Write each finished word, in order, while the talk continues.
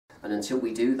And until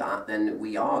we do that, then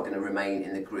we are going to remain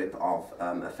in the grip of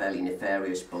a fairly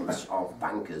nefarious bunch of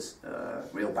bankers,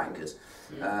 real bankers.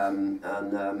 You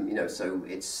know, so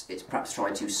it's perhaps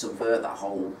trying to subvert that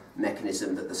whole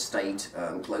mechanism that the state,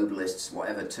 globalists,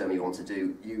 whatever term you want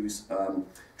to use,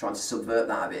 trying to subvert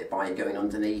that a bit by going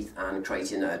underneath and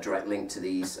creating a direct link to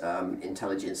these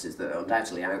intelligences that are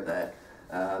undoubtedly out there.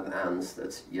 And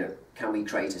that, you know, can we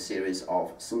create a series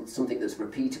of something that's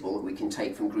repeatable that we can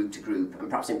take from group to group and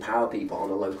perhaps empower people on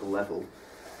a local level.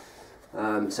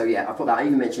 So yeah, I put that. I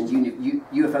even mentioned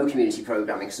UFO community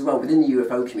programming, because well, within the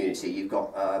UFO community, you've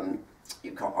got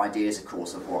ideas, of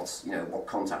course, of what, you know, what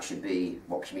contact should be,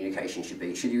 what communication should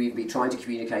be. Should you even be trying to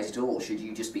communicate at all? Should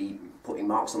you just be putting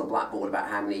marks on a blackboard about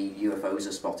how many UFOs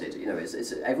are spotted? You know,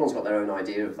 everyone's got their own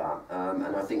idea of that,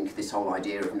 and I think this whole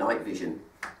idea of night vision.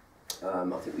 I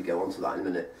think we go on to that in a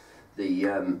minute.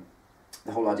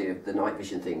 The whole idea of the night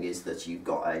vision thing is that you've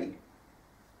got a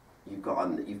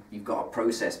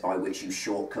process by which you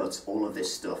shortcut all of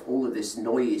this stuff, all of this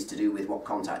noise to do with what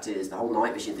contact is. The whole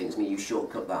night vision thing, I mean, you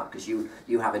shortcut that because you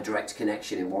have a direct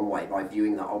connection in one way by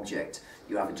viewing that object.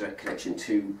 You have a direct connection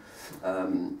to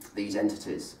these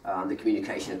entities, and the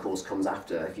communication, of course, comes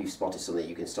after. If you've spotted something,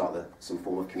 you can start some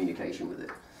form of communication with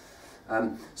it.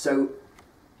 So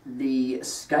the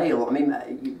scale, I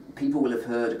mean, people will have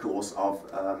heard, of course, of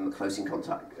Close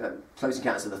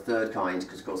Encounters of the Third Kind,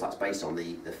 because of course that's based on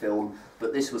the film,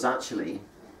 but this was actually,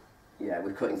 yeah,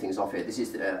 we're cutting things off here. This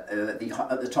is at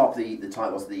the top, the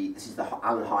title was this is the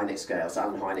Alan Hynek scale. So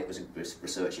Alan Hynek was a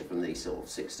researcher from the sort of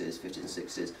 60s, 50s and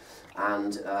 60s,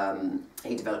 and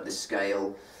he developed this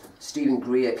scale. Stephen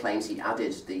Greer claims he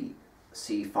added the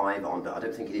C.E.5 on, but I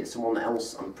don't think it is. Someone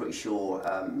else, I'm pretty sure,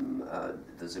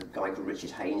 there's a guy called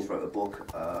Richard Haynes wrote a book,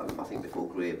 I think before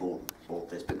Greer bought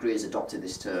this, but Greer's adopted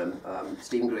this term.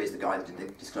 Stephen Greer is the guy that did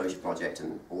the Disclosure Project,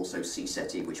 and also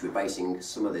C.E.5, which we're basing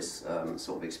some of this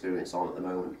sort of experience on at the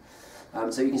moment.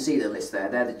 So you can see the list there,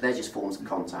 they're just forms of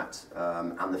contact.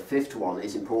 And the fifth one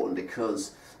is important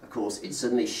because, of course, it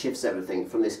suddenly shifts everything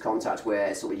from this contact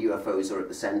where sort of UFOs are at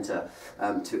the centre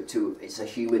to it's a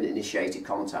human-initiated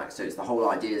contact. So it's the whole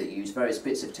idea that you use various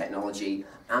bits of technology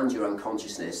and your own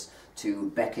consciousness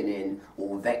to beckon in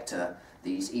or vector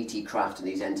these ET craft and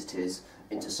these entities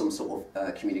into some sort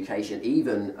of communication.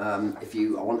 Even I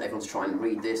want everyone to try and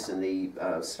read this in the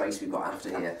space we've got after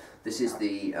here. This is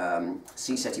the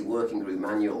C.E.5 Working Group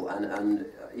Manual, and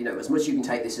you know, as much as you can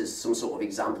take this as some sort of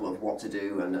example of what to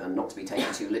do and not to be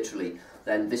taken too literally,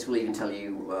 then this will even tell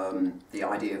you the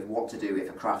idea of what to do if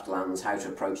a craft lands, how to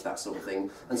approach that sort of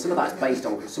thing. And some of that's based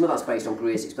on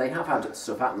Greer's. They have had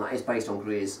stuff happen that is based on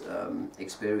Greer's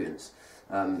experience.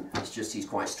 It's just he's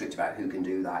quite strict about who can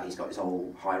do that. He's got his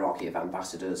whole hierarchy of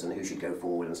ambassadors and who should go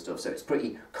forward and stuff. So it's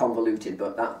pretty convoluted,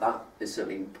 but that is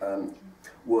certainly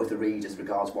worth a read as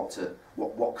regards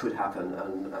what could happen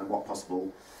and what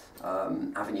possible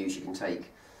avenues you can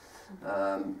take.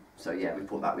 So yeah,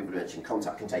 we've mentioned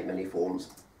contact can take many forms.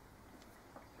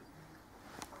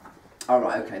 All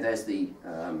right, okay. There's the.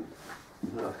 I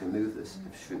don't know if I can move this,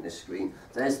 shrink this screen.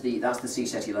 That's the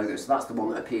C.E.5 logo. So that's the one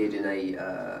that appeared in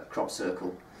a crop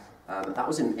circle. That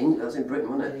was in England, that was in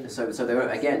Britain, wasn't it? So there were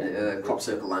again crop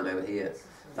circle land over here.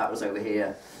 That was over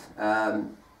here.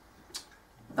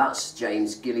 That's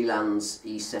James Gilliland's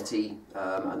E.SETI,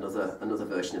 another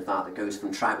version of that goes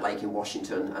from Trout Lake in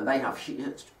Washington, and they have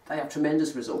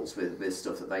tremendous results with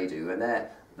stuff that they do, and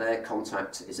their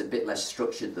contact is a bit less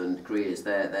structured than Greer's.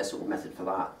 Their sort of method for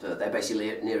that. They're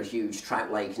basically near a huge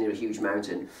trout lake, near a huge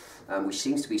mountain, which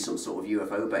seems to be some sort of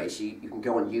UFO base. You can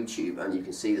go on YouTube and you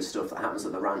can see the stuff that happens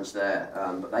at the ranch there,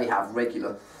 but they have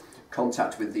regular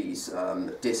contact with these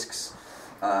discs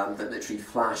that literally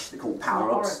flash. They're called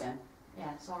power-ups.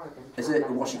 Yeah, it's Oregon. Is it?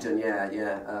 Washington, yeah.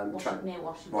 Near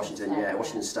Washington. Washington, yeah,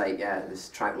 Washington State, yeah. This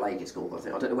Trout Lake it's called, I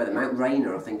think. I don't know whether Mount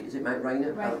Rainier, I think. Is it Mount Rainier?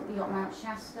 You got Mount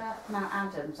Shasta, Mount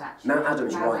Adams, actually. Mount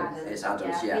Adams, right. It's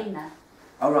Adams, yeah.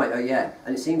 Oh, right, oh, yeah.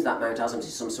 And it seems that Mount Adams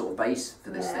is some sort of base for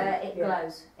this thing. It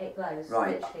glows. It glows.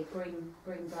 Right. Literally,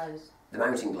 green glows. The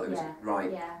mountain glows? Yeah.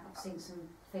 Right. Yeah, I've seen some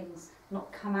things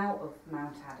not come out of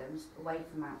Mount Adams, away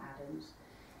from Mount Adams.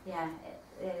 Yeah,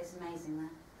 it is amazing there.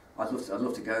 I'd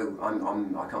love to go. I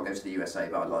can't go to the USA,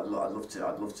 but I'd love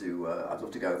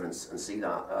to go over and see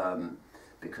that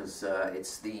because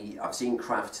I've seen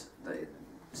craft that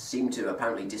seem to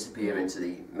apparently disappear into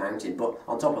the mountain. But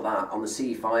on top of that, on the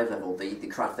C.E.5 level, the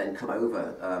craft then come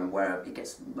over where it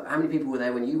gets. How many people were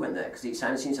there when you went there? Because it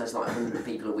seems like 100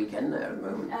 people a weekend there at the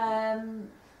moment.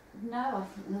 No, I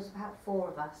think there's about 4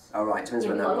 of us. Oh right, depends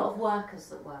when they've got a lot of workers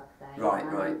that work there. Right,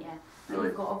 right. Yeah. Right.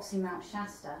 You've got obviously Mount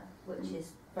Shasta, which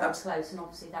is very close, and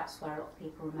obviously that's where a lot of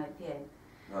people remote view.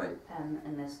 Right.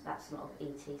 And that's a lot of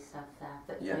ET stuff there.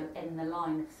 But Yeah. you know, in the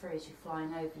line of three, as you're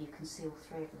flying over, you can see all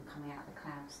three of them coming out of the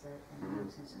clouds, the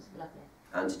mountains. It's lovely.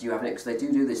 And did you have because they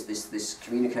do this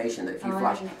communication that if you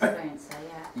flash. I had an experience there,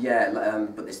 yeah. Yeah,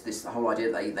 but this whole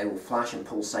idea that they will flash and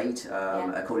pulsate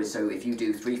according. So if you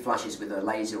do 3 flashes with a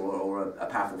laser or a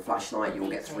powerful flashlight, you'll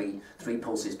get three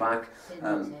pulses back.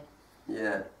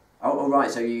 Yeah. Oh,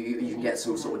 right. So you can get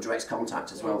some sort of direct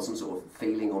contact as well, some sort of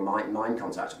feeling or mind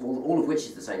contact. All of which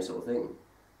is the same sort of thing.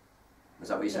 Is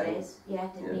that what you're saying? It is. Yeah.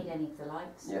 Didn't need any of the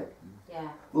lights. Yeah. Yeah.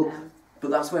 Well, but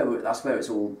that's where it's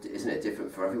all, isn't it,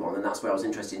 different for everyone, and that's where I was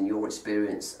interested in your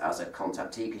experience as a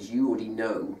contactee, because you already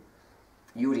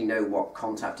know what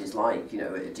contact is like. You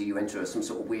know, do you enter some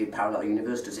sort of weird parallel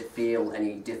universe? Does it feel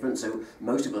any different? So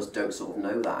most of us don't sort of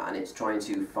know that, and it's trying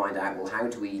to find out, well, how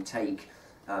do we take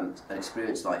an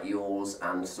experience like yours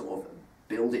and sort of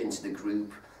build it into the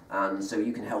group, and so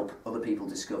you can help other people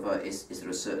discover, is there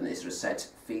a set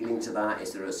feeling to that?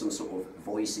 Is there some sort of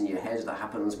voice in your head that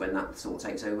happens when that sort of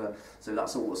takes over? So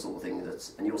that's all the sort of thing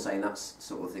and you're saying that's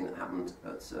sort of thing that happened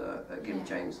at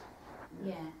James.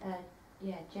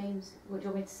 Yeah, James, what do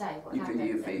you want me to say? What You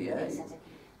happened? feel,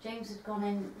 James had gone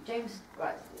in,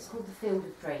 right, it's called the Field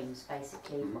of Dreams,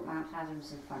 basically. You've got Mount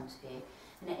Adams in front of you.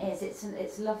 And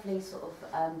it's a lovely sort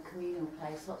of communal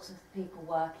place, lots of people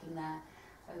working there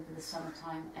over the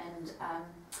summertime, and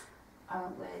I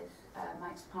went with my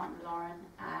ex-partner Lauren,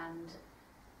 and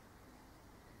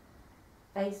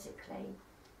basically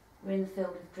we're in the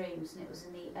Field of Dreams, and it was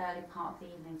in the early part of the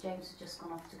evening. James had just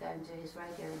gone off to go and do his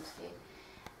radio interview,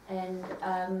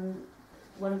 and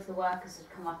one of the workers had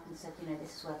come up and said, you know,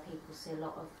 this is where people see a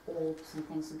lot of orbs and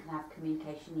things and can have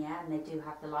communication in the air, and they do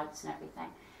have the lights and everything.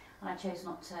 And I chose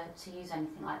not to use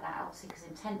anything like that, obviously, because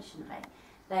intentionally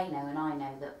they know and I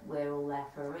know that we're all there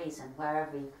for a reason.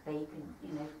 Wherever you could be, you can,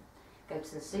 you know, go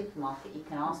to the supermarket, you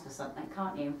can ask for something,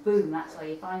 can't you? And boom, that's where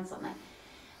you find something.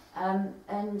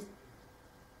 And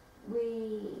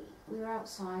we were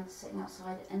outside, sitting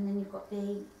outside, and then you've got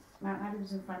the Mount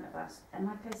Adams in front of us. And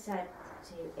like I said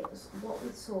to you, it was what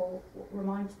we saw, what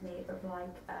reminded me of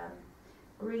like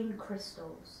green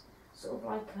crystals, sort of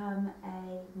like a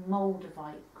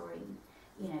moldavite green,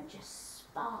 you know, just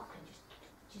sparkling,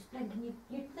 just blinking.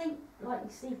 You'd think, like, you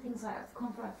see things like that,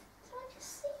 did I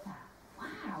just see that?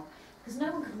 Wow. Because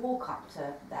no one could walk up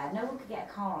to there, no one could get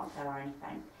a car up there or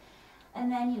anything.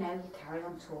 And then, you know, you carry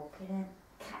on talking and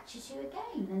it catches you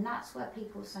again. And that's where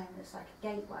people are saying it's like a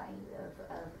gateway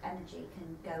of energy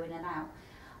can go in and out.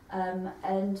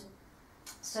 And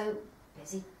so,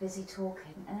 busy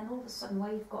talking. And then all of a sudden,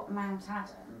 where you've got Mount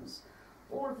Adams,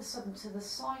 all of a sudden to the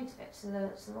side of it, to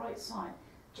the right side,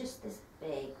 just this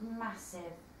big,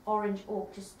 massive orange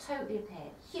orb just totally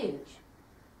appeared, huge,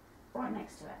 right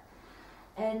next to it.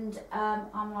 And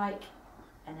I'm like,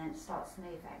 and then it starts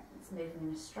moving. It's moving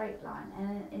in a straight line.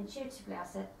 And intuitively I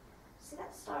said, see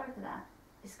that star over there?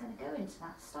 It's going to go into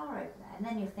that star over there. And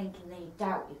then you're thinking, then you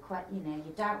doubt,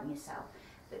 you're doubting yourself.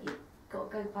 But you've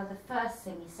got to go by the first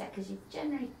thing you said, because you're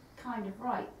generally kind of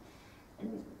right.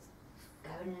 And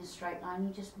going in a straight line,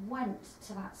 you just went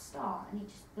to that star, and you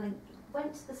just blinked,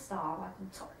 went to the star, like on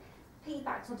top,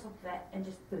 piggybacked on top of it, and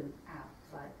just boom, out.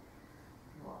 It's like,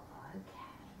 well, okay,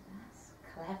 that's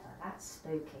clever, that's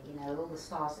spooky, you know, all the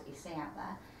stars that you see out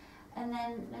there. And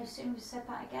then no sooner we said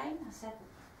that again, I said,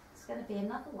 it's going to be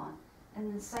another one. And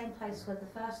in the same place where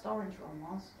the first orange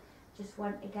one was, just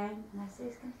went again, and I said,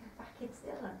 it's going to go back into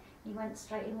the other one. He went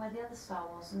straight in where the other star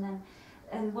was, and then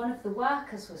one of the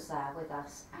workers was there with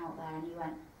us out there, and he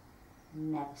went,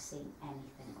 never seen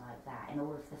anything like that. And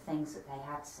all of the things that they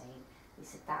had seen, he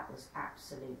said that was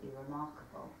absolutely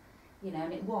remarkable. You know,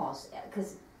 and it was,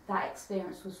 because that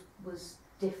experience was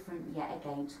different yet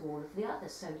again to all of the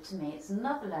others. So to me, it's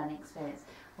another learning experience.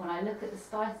 When I look at the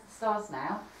stars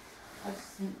now, I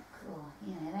just think, oh,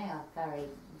 you know, they are very,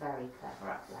 very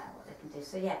clever up there, what they can do.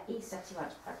 So yeah, C.E.5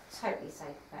 are totally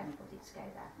safe for anybody to go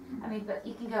there. I mean, but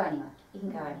you can go anywhere. You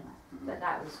can go anywhere. But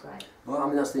that was great. Well, I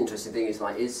mean, that's the interesting thing. Is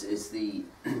like, is the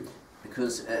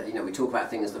because you know, we talk about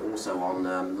things that are also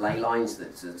on ley lines,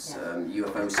 that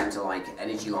UFOs seem to like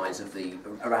energy lines of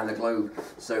around the globe.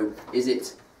 So is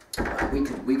it? We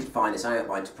could find this out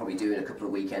by probably doing a couple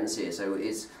of weekends here. So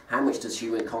is how much does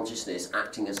human consciousness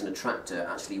acting as an attractor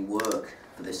actually work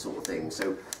for this sort of thing?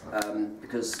 So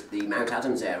because the Mount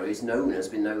Adams area has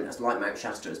been known as, like Mount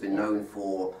Shasta, has been known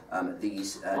for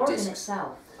these Oregon discs.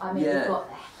 itself. I mean, you've got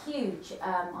a huge.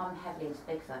 I'm heavily into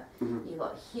Bigfoot. You've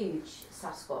got huge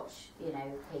Sasquatch, you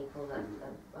know, people that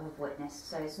have witnessed.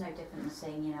 So it's no different than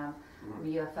seeing, you know,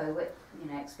 a UFO, you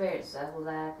know, experiencer. Well,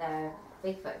 they're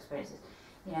Bigfoot experiences.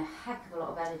 you know, heck of a lot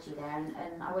of energy there.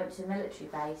 And I went to a military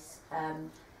base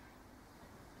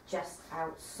just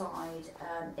outside,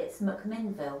 it's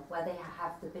McMinnville, where they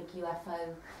have the big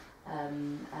UFO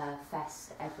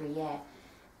fest every year.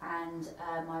 And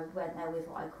I went there with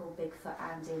what I call Bigfoot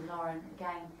Andy and Lauren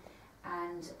again,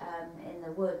 and in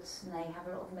the woods, and they have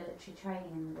a lot of military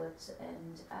training in the woods,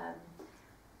 and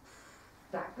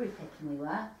blackberry picking we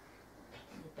were,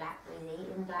 picking the blackberries,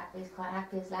 eating the blackberries, quite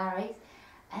happy as Larry's,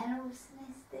 and all of a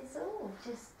sudden this all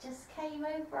just came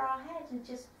over our head and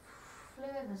just flew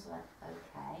over. I was like,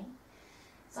 okay.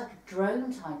 It's like a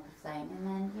drone type of thing, and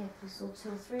then yeah, we saw 2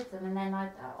 or 3 of them, and then I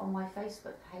on my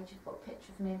Facebook page I've got a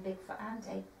picture of me and Bigfoot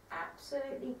Andy,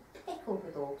 absolutely pickled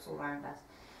with orbs all around us.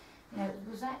 You know,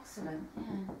 it was excellent.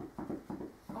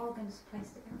 Yeah, Oregon's a place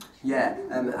to go. Actually.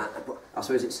 Yeah, I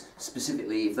suppose it's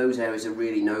specifically if those areas are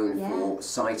really known for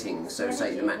sightings. So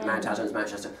say the Mount Adams,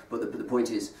 Manchester. But the point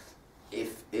is,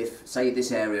 if say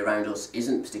this area around us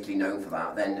isn't particularly known for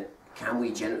that, then can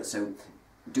we generate so?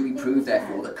 Do we prove,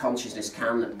 therefore, that consciousness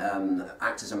can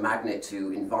act as a magnet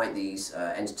to invite these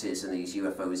entities and these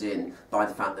UFOs in by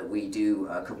the fact that we do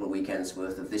a couple of weekends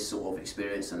worth of this sort of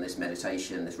experience and this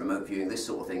meditation, this remote viewing, this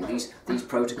sort of thing? These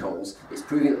protocols, it's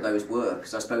proving that those work.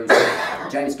 Because I suppose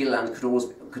James Gilliland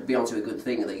could be onto a good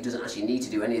thing, that he doesn't actually need to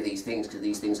do any of these things because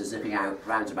these things are zipping out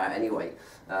round about anyway.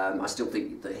 I still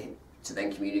think that to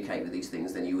then communicate with these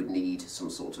things, then you would need some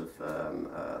sort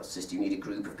of system. You need a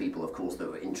group of people, of course, that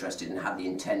were interested and had the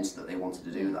intent that they wanted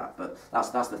to do that. But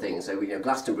that's the thing. So, you know,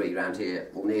 Glastonbury around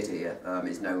here, or near to here,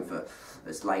 is known for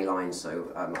its ley lines.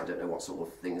 So I don't know what sort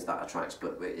of things that attracts,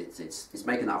 but it's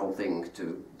making that whole thing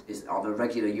to are there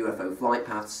regular UFO flight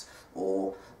paths,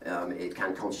 or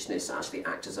can consciousness actually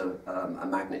act as a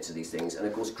magnet to these things? And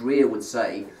of course, Greer would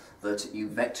say that you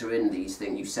vector in these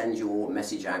things, you send your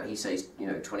message out. He says, you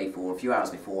know, a few hours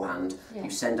beforehand,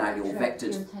 you send out your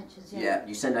vectored,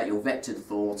 you send out your vectored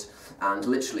thought, and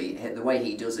literally the way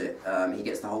he does it, he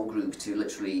gets the whole group to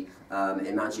literally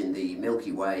imagine the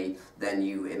Milky Way. Then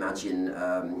you imagine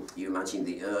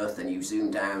the Earth, and you zoom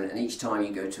down, and each time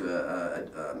you go to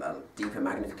a deeper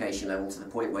magnification level to the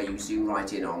point where you zoom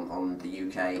right in on the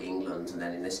UK, England, and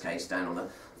then in this case down on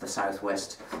the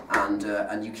southwest,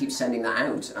 and you keep sending that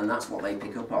out, and that's what they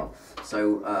pick up on.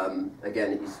 So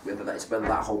again, it's whether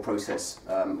that whole process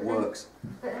works.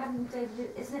 But David,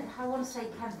 isn't it? I want to say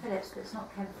Ken Phillips, but it's not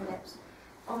Ken Phillips.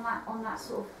 On that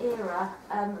sort of era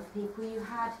of people, you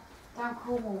had down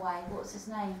Cornwall Way. What's his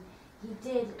name? He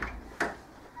did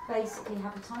basically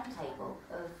have a timetable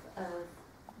of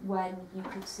when you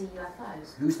could see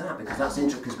UFOs. Who's that? Because that's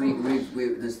interesting. Because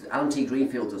there's Alan T.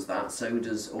 Greenfield does that. So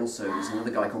does there's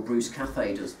another guy called Bruce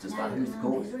Cathay does that. Who's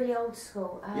called? He's really old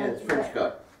school. Yeah, the French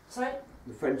guy. Sorry.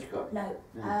 The French guy. No.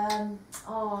 Yeah.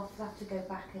 I'll have to go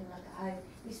back and look at home.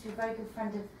 He used to be a very good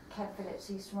friend of Kev Phillips.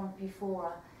 He used to run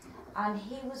Bufora, and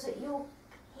he was at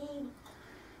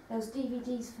there was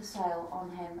DVDs for sale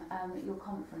on him at your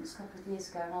conference a couple of years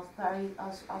ago, and I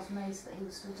was amazed that he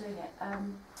was still doing it.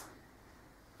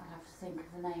 I'd have to think of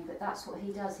the name, but that's what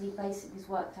he does. He basically has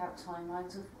worked out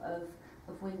timelines of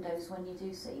windows when you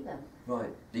do see them.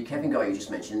 Right. The Kevin guy you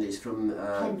just mentioned is from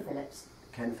Ken Phillips.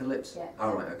 Ken Phillips? Yeah.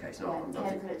 Oh, right, okay. So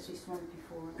Ken Phillips used to run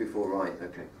Before, right,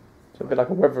 okay. So a bit like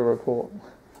a weather report.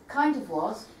 Kind of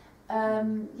was.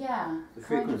 Yeah. The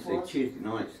frequency, Tuesday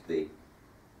night's the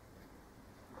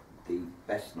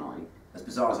best night. As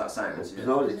bizarre as that sounds. As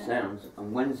bizarre as it sounds,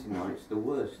 and Wednesday night's the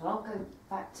worst. Well, I'll go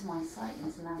back to my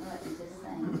sightings and have a look and just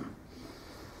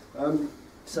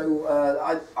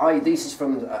think. This is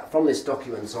from this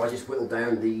document, so I just whittled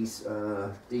down these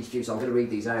views. I'm going to read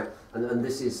these out, and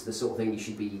this is the sort of thing you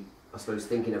should be, I suppose,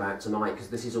 thinking about tonight, because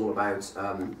this is all about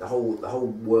the whole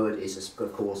word is,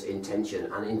 of course, intention,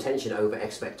 and intention over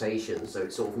expectation. So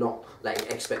it's sort of not letting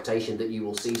expectation that you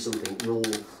will see something rule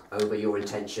over your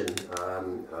intention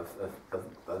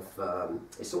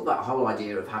it's sort of that whole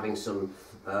idea of having some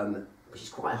which is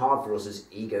quite hard for us as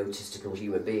egotistical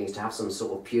human beings, to have some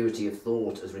sort of purity of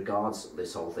thought as regards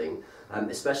this whole thing.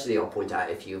 Especially, I'll point out,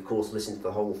 if you, of course, listen to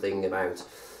the whole thing about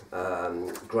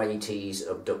grey teas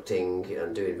abducting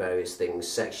and doing various things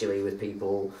sexually with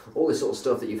people, all this sort of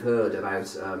stuff that you've heard about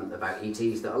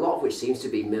ETs, that a lot of which seems to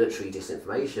be military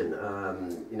disinformation.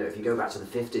 You know, if you go back to the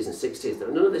 50s and 60s,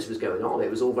 none of this was going on.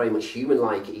 It was all very much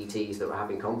human-like ETs that were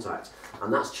having contact,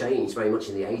 and that's changed very much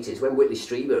in the 80s. When Whitley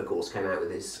Strieber, of course, came out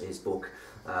with his book,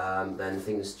 then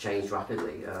things changed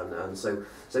rapidly, and so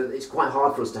it's quite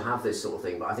hard for us to have this sort of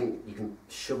thing. But I think you can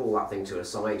shove all that thing to a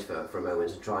side for a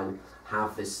moment and try and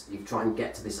have this. You try and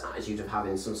get to this attitude of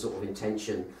having some sort of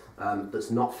intention that's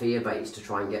not fear-based, to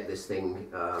try and get this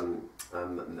thing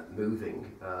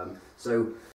moving. So